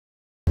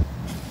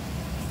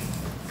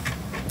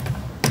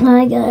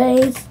Hi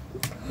guys,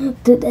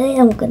 today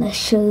I'm gonna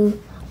show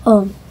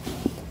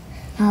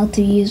how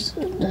to use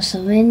the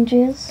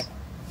syringes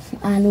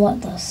and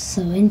what the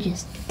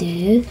syringes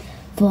do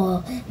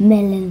for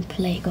melon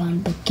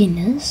playground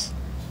beginners.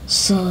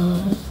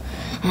 So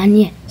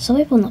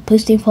sorry for not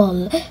posting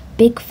for a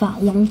big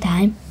fat long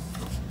time.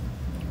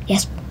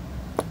 Yes,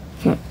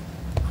 a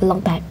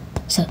long time.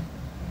 So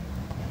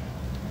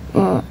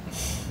no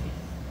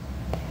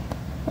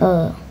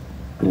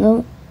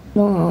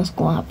one knows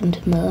what happened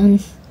to melon.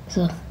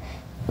 So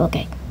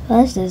okay,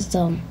 first is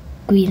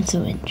green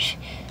syringe.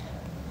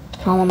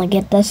 I wanna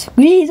get this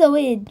green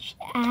syringe.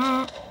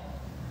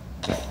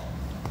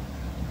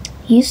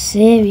 You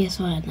serious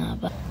right now?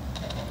 But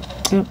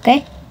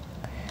okay.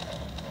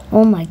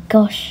 Oh my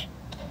gosh,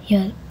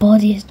 your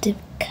body is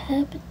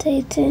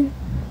decapitating.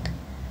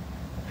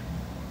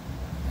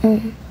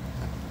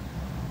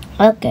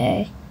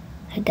 Okay,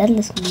 I got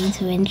this green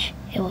syringe.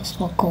 It was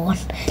for corn,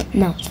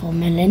 now it's for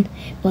melon.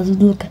 But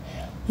look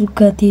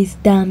at his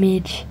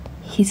damage.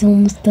 He's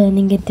almost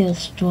turning into a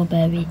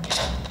strawberry.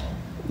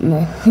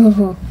 No.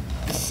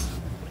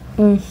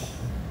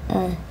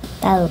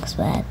 That looks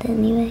bad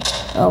anyway.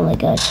 Oh my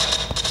god.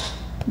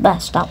 But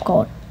stop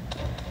corn.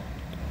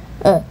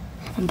 And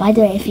by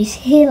the way, if you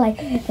hear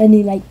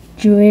any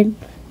drill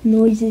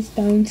noises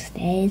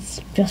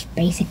downstairs, just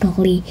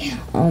basically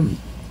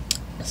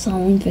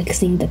someone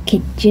fixing the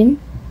kitchen.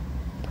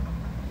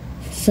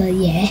 So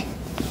yeah.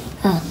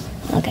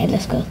 Okay,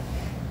 let's go.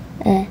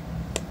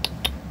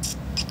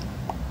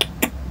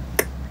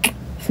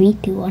 3,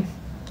 2, 1.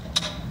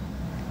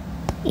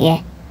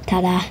 Yeah,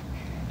 ta-da!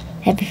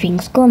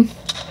 Everything's gone.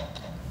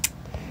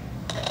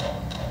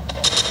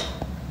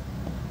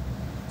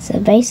 So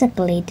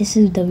basically, this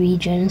is the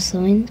regen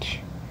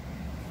syringe.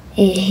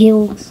 It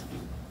heals.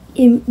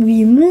 It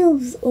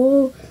removes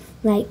all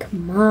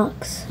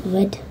marks,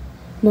 red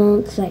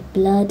marks like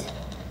blood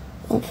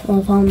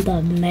from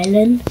the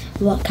melon.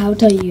 What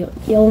counter you?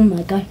 Oh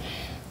my god!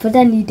 But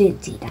then you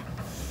didn't see that.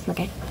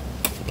 Okay.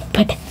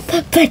 But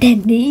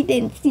then you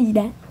didn't see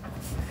that.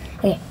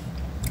 Okay.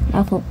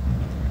 Now for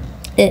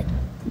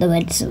the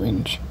red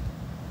syringe.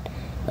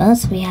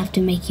 First, we have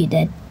to make you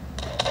dead.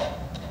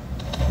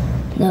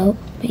 No,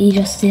 you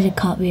just did a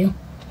cartwheel.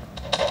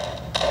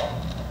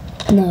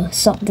 No,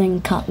 stop doing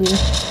a cartwheel.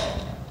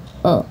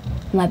 Oh,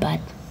 my bad.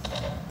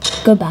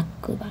 Go back.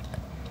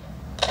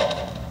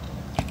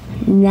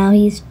 Now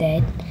he's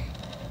dead.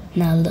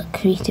 Now look,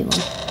 3, 2, 1.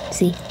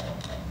 See?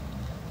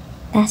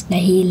 That's the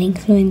healing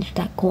syringe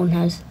that corn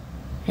has.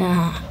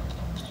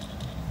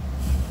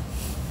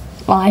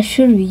 Oh, I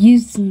should have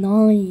used the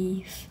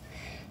knife.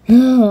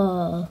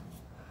 Oh.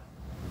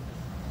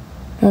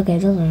 Okay,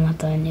 doesn't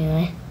matter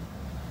anyway.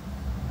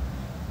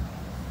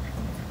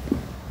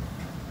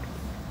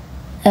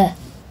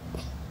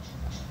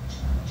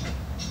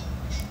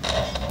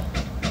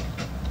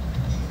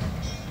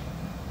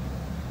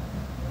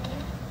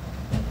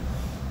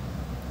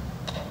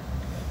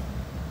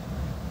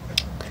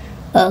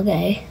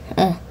 Okay,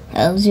 I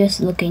was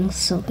just looking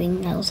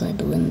something outside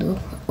the window.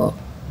 Oh,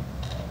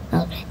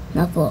 okay,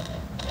 now for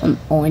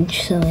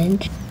orange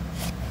syringe.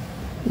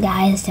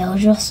 Guys, there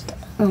was just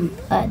an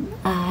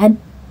ad.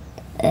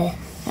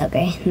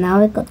 Okay,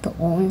 now we got the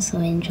orange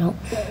syringe out.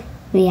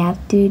 We have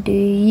to do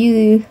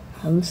you.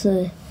 I'm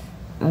sorry,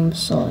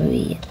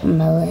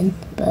 melon,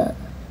 but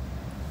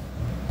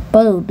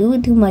do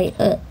it to my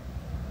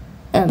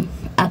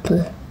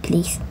apple,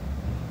 please.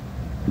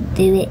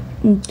 Do it.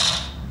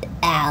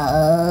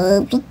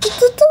 I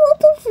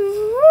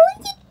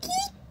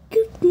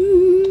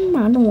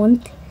don't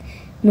want.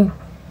 No,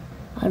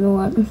 I don't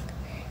want.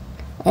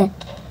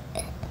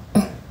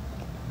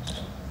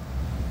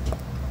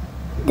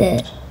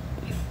 Okay,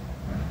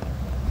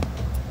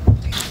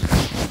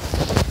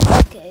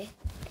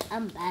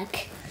 I'm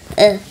back.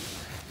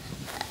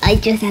 I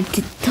just had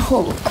to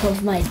talk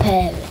with my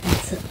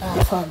parents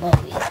for no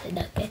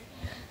reason.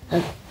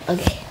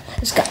 Okay,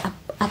 let's go.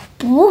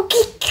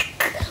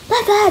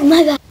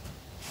 My bad.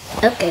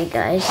 Okay,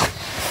 guys.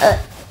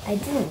 I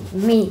didn't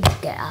mean to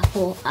get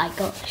apple. I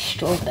got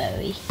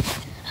strawberry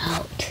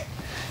out.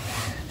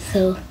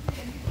 So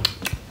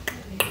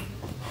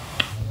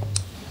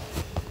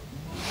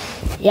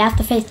you have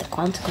to face the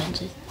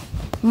consequences.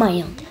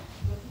 My own.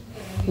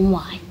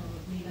 Why?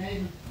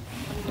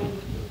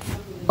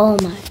 Oh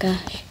my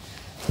gosh.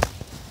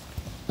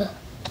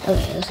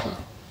 Okay, let's go.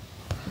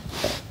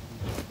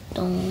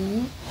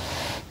 Don't.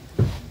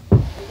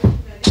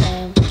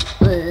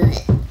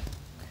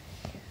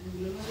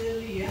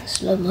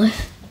 Slow mo.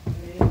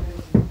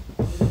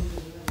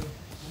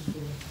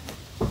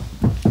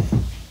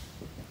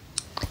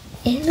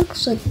 It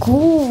looks so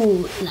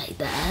cool like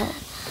that.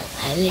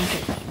 I think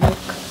it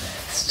looks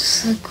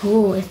so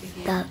cool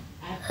with that.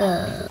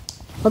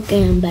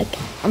 Okay, I'm back.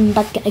 I'm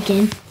back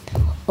again.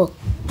 Oh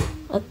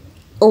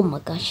my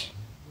gosh.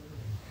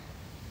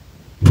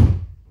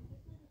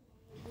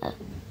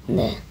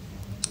 There.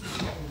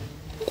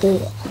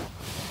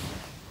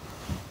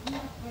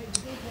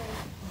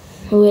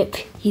 Rip,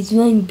 he's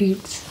wearing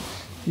boots.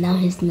 Now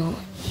he's not.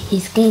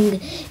 He's getting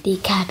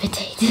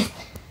decapitated.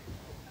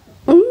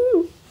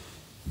 Mm.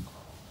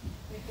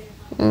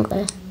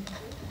 Okay.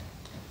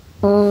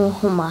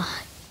 Oh my.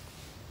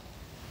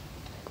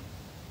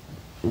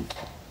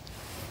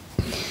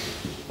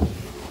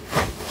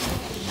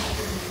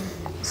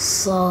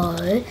 So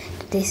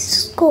this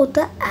is called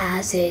the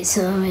acid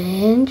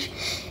syringe.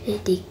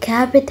 It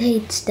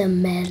decapitates the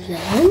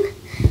melon.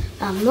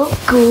 I'm not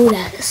good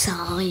at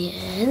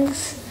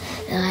science.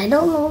 And I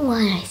don't know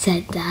why I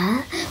said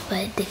that, but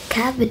it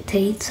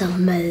decapitates a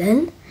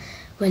melon.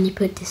 When you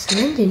put the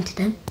syringe into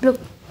them, look,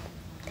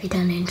 they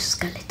turn into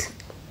skeleton.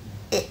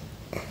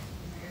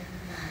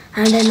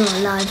 And they're not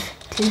alive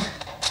too.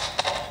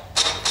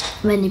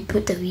 When you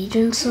put the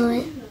regions on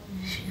it,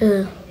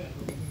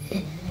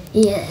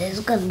 yeah, it's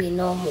gonna be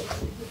normal.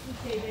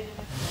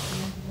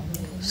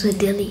 So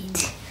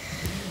delete.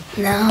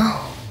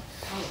 Now,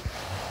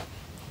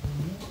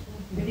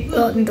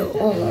 on the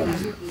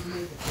arm.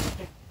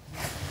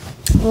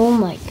 Oh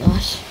my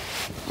gosh.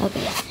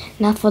 Okay,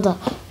 now for the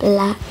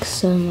black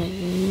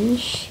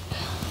syringe.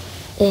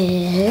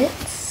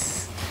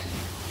 It's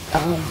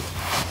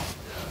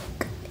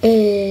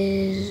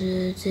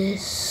is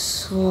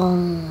this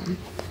one?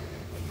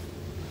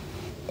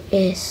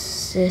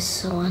 Is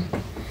this one?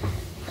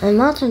 I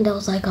imagine there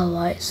was like a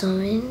white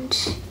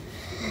syringe,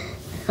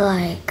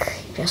 like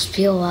just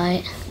pure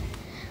white.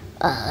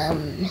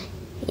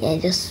 Yeah,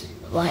 just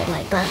white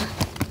like that.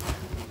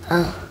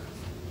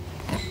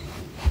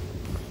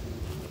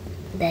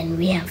 Then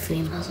we have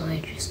 3 more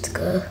syringes to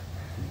go.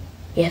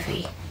 Yeah,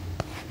 3.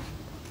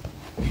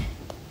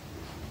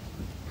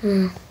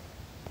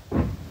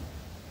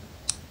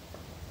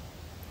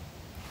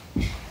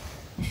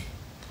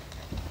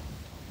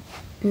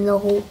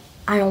 No,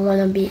 I don't want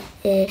to be.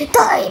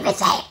 Don't even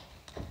say it.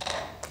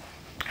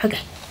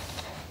 Okay.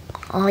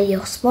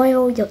 You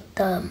spoiled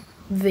the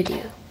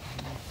video.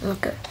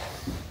 Okay.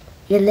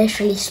 You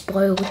literally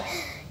spoiled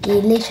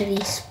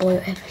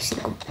every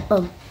single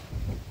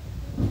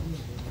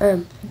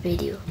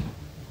video.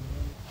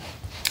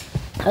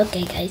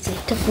 Okay, guys,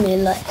 it took me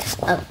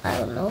like I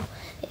don't know.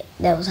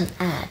 There was an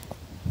ad.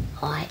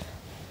 Alright.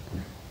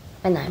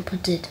 When I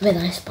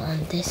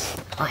spawned this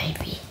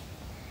ivy.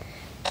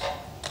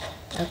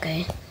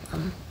 Okay.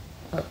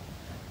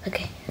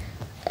 Okay.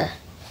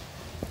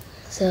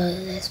 So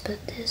let's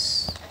put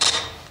this.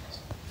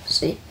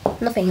 See,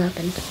 nothing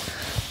happened.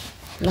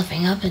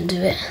 Nothing happened to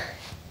it.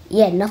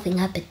 Yeah, nothing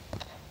happened.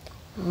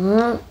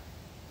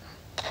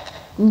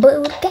 But it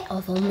would get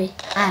off on me.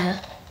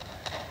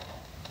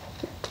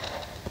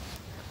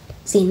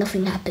 See,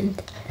 nothing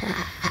happened.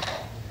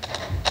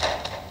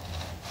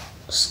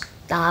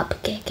 Stop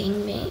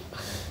kicking me.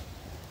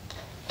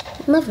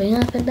 Nothing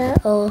happened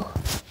at all.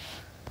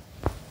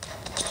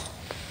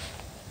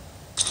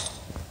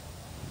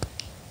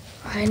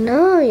 I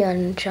know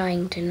you're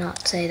trying to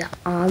not say the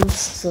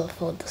answer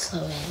for the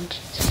syringe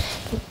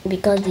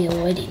because you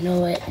already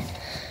know it.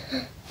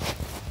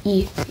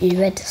 You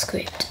read the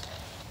script.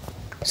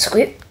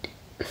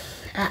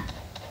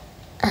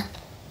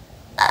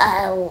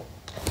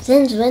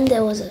 Since when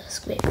there was a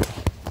script?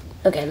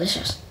 Okay, let's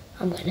just.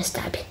 I'm gonna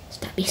stab you.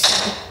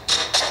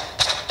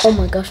 Oh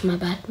my gosh, my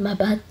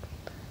bad.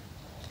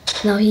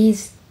 Now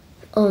he's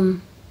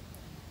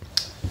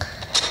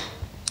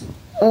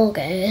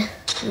Okay,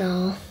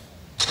 no.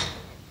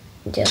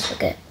 Just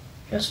forget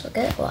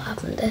what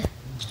happened there.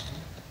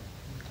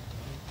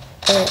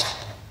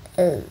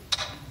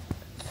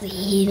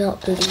 He's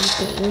not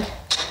bleeding.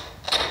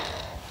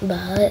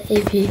 But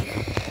if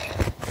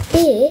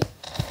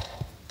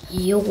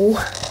you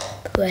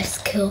press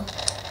kill,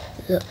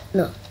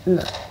 no,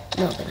 not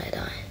gonna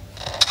die.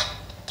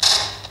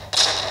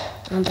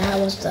 And that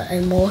was the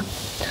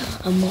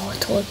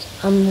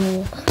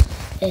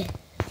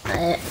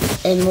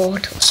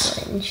immortal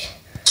syringe.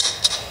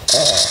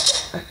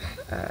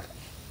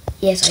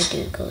 Yes, I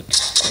do go to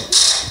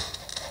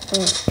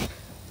school.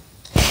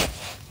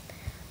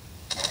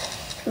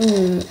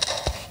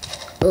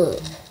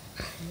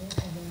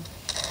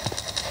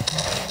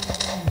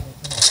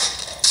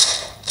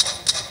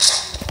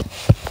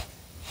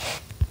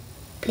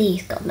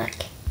 Please come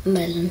back,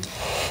 Melon.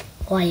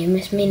 Why you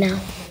miss me now?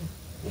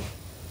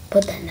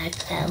 Put that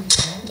knife down.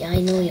 Yeah,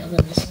 I know you're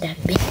gonna stab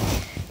me.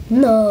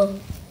 No,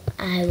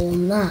 I will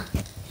not.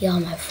 You're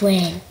my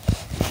friend.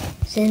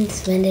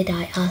 Since when did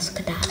I ask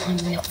that I'm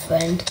your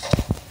friend?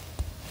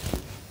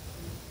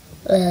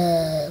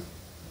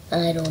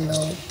 I don't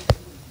know.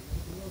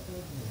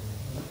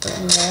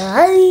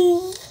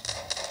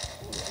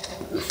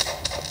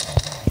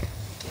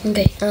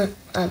 Okay,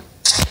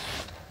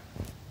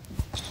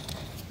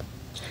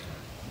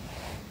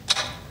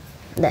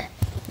 there.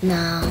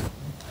 Now,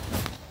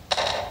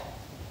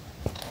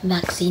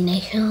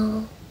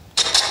 vaccination.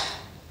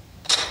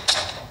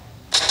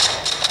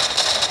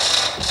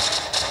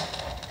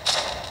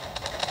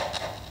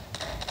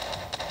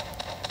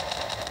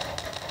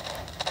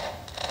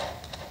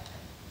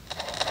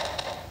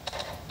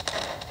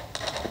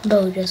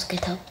 Bro, just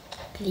get up,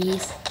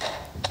 please.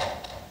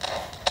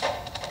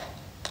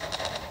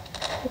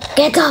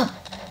 Get up!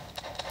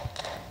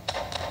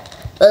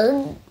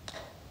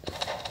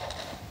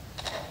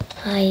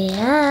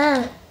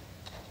 Hiya.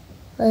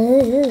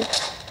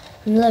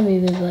 Let me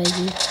revive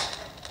you.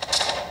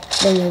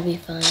 Then you'll be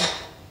fine.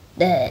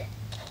 There.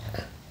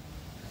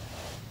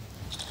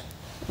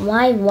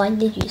 Why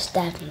did you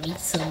stab me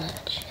so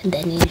much? And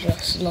then you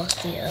just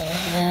lost your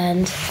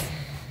hand.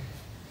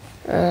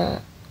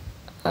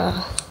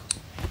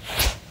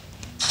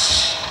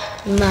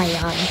 My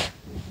arm.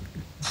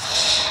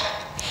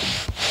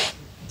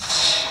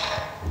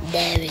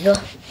 There we go.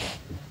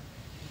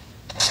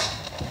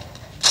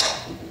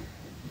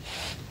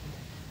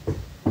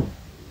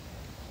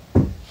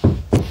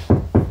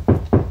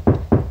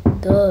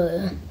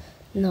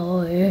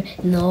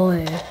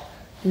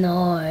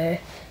 No.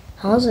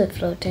 How's it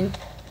floating?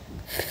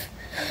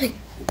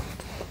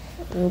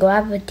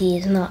 Gravity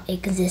is not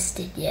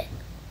existed yet.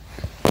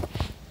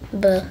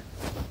 But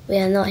we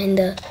are not in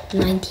the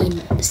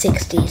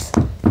 1960s,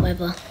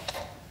 whatever.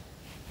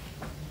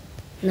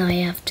 Now I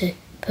have to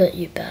put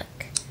you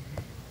back.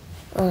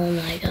 Oh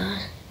my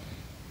god.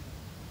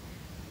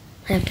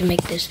 I have to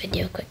make this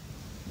video quick.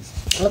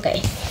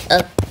 Okay.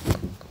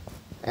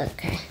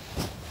 Okay.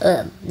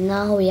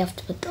 Now we have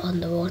to put on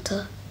the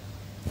water.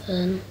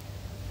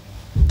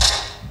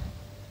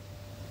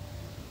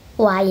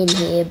 Why in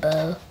here,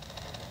 bro?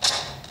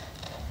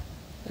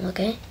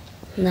 Okay.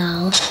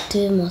 Now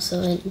 2 more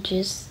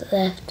syringes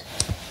left.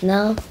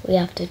 Now we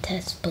have to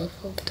test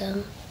both of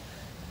them.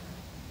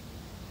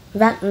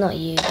 That not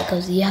you,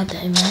 because you have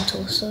the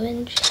immortal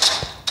syringe.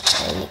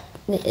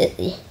 Now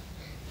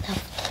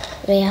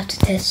we have to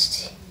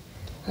test.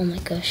 Oh my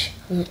gosh.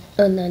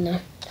 Oh no.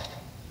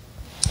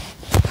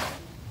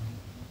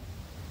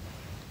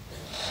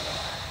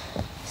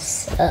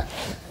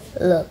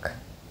 Look.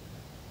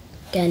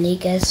 Can you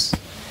guess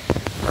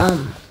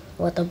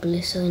what a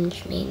blue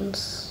syringe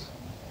means?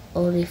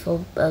 Only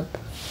for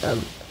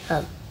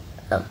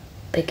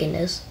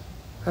beginners.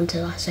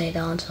 Until I say the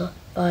answer.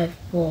 5,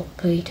 4,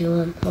 3, 2,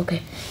 1.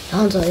 Okay. The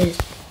answer is,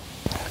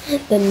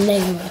 the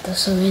name of the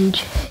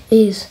syringe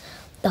is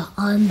the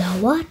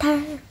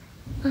underwater.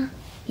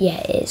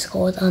 Yeah, it's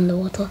called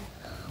underwater.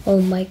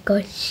 Oh my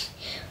gosh.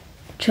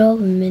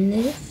 12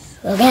 minutes.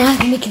 Okay, I have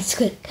to make it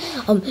quick.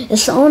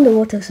 It's the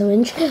underwater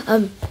syringe. It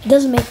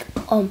doesn't make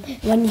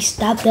when you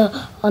stab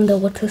the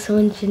underwater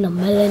syringe in a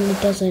melon, it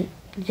doesn't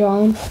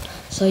drown.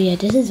 So yeah,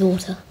 this is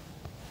water.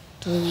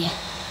 So yeah.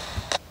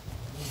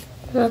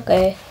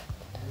 Okay.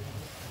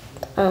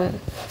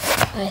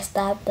 I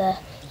stabbed the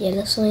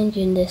yellow syringe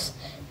in this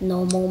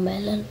normal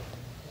melon.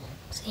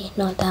 See,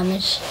 not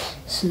damaged.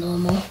 It's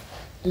normal.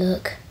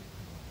 Look.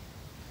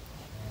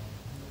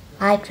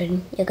 Hi,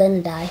 Trin. You're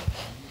gonna die.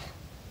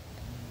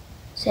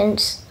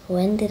 Since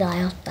when did I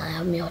have to die?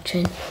 I'm your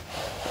Trin.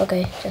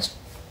 Okay, just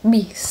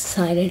be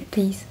silent,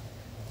 please.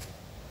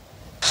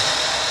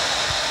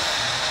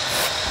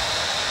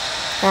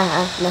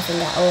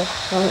 Nothing at all.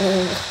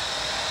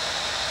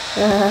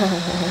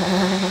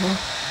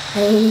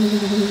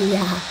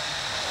 Yeah.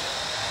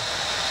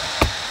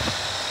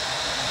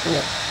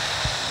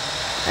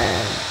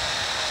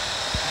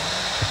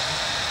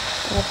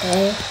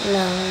 Okay,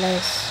 now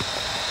let's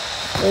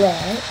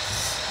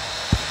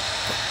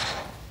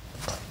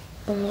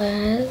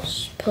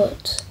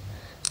put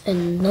a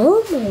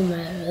normal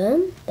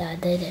melon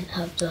that didn't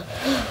have the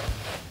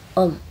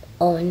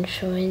orange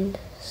syringe.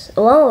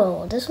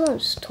 Whoa, this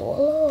one's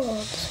taller.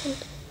 This one,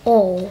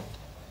 oh,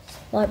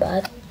 my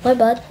bad.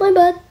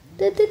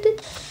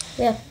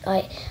 Yeah,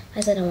 I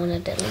said I want to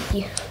delete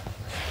you.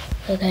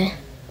 Okay.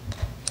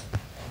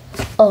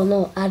 Oh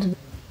no, add.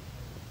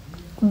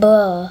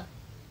 Bruh.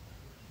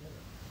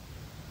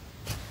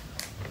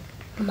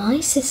 My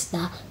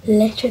sister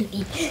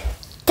literally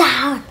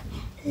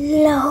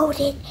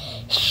downloaded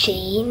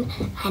Sheen,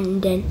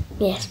 and then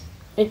yes,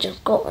 it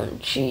just got on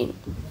Sheen,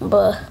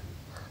 but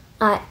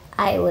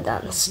I would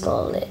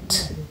uninstall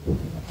it.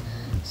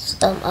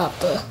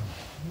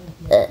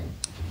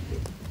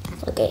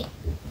 Okay.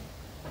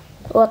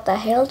 What the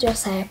hell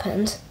just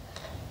happened?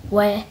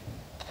 Where's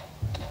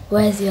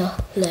your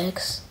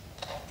legs?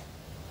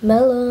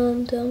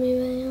 Melon, tell me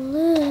where your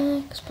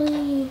legs,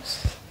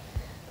 please.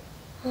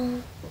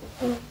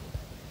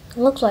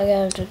 Looks like I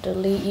have to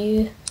delete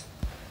you.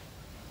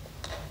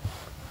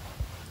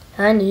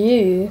 And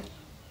you.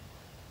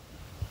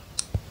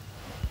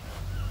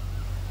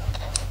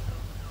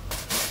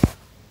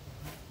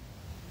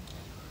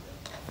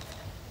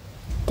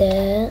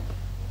 There.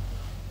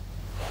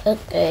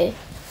 Okay.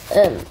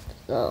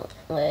 No,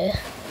 wait.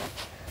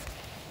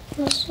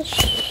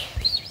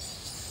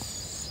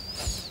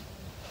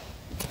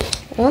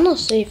 I wanna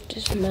see if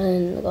this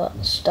man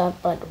got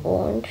stabbed by the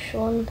orange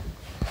one.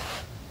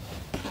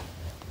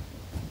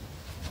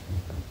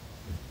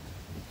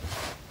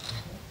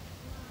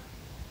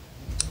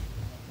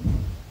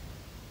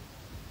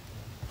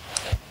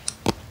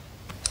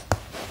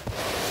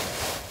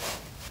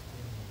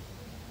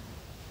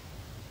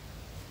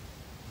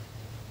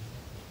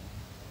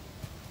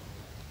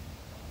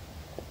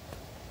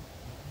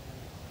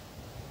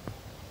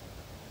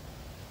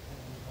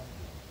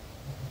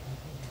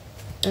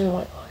 Oh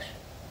my gosh.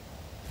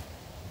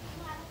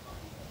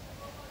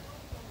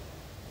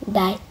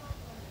 Die.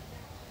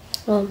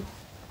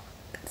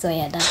 So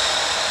yeah, die.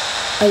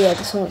 Oh yeah,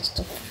 this one was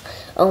the.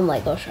 Oh my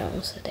gosh, I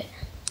almost said it.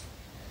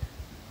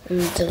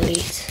 And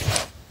delete.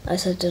 I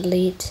said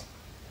delete.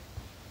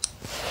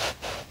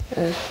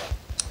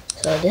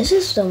 So this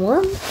is the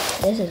one.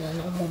 This is a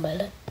normal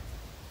melon.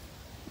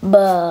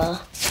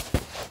 But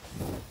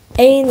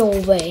ain't no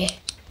way.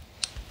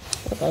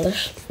 Okay,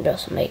 let's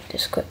just make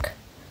this quick.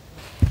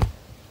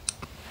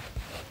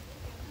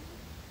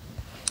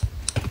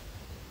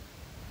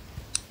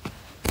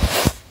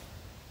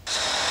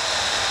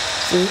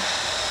 See?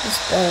 This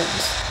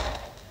burns.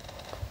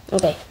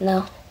 Okay,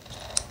 now.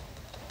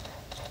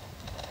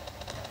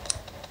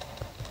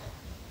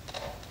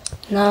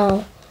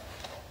 Now.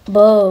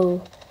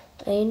 Bow.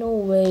 Ain't no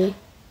way.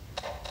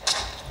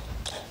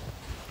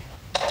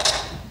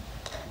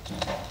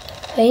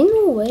 Ain't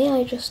no way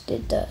I just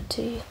did that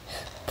to you.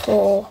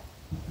 Oh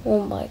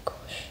my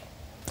gosh.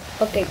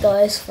 Okay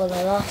guys, for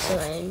the last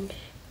syringe.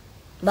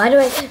 By the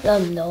way,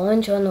 the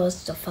orange one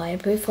was the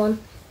fireproof one.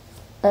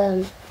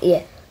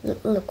 Yeah,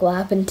 look what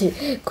happened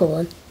to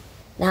corn.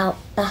 Now,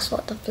 that's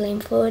what the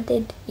flamethrower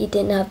did. You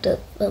didn't have the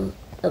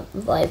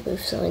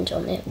fireproof syringe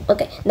on it.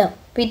 Okay, no,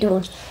 redo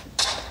one.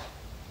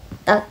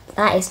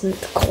 That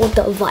isn't called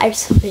the vibe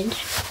syringe.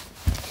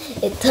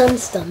 It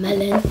turns the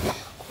melon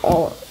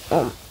or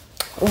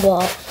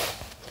what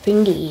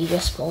thingy you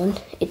just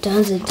spawned. It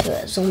turns into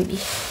a zombie.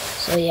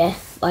 So yeah,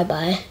 bye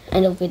bye.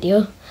 End of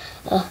video.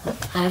 I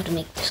have to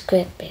make this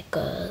quick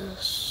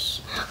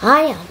because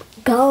I am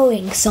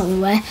going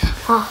somewhere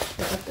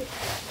after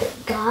the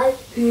guy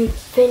who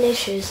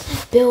finishes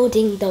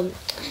building the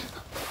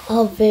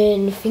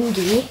oven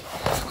thingy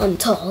on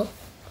top.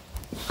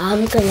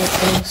 I'm gonna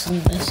go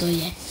somewhere. So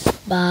yeah,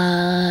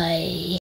 bye.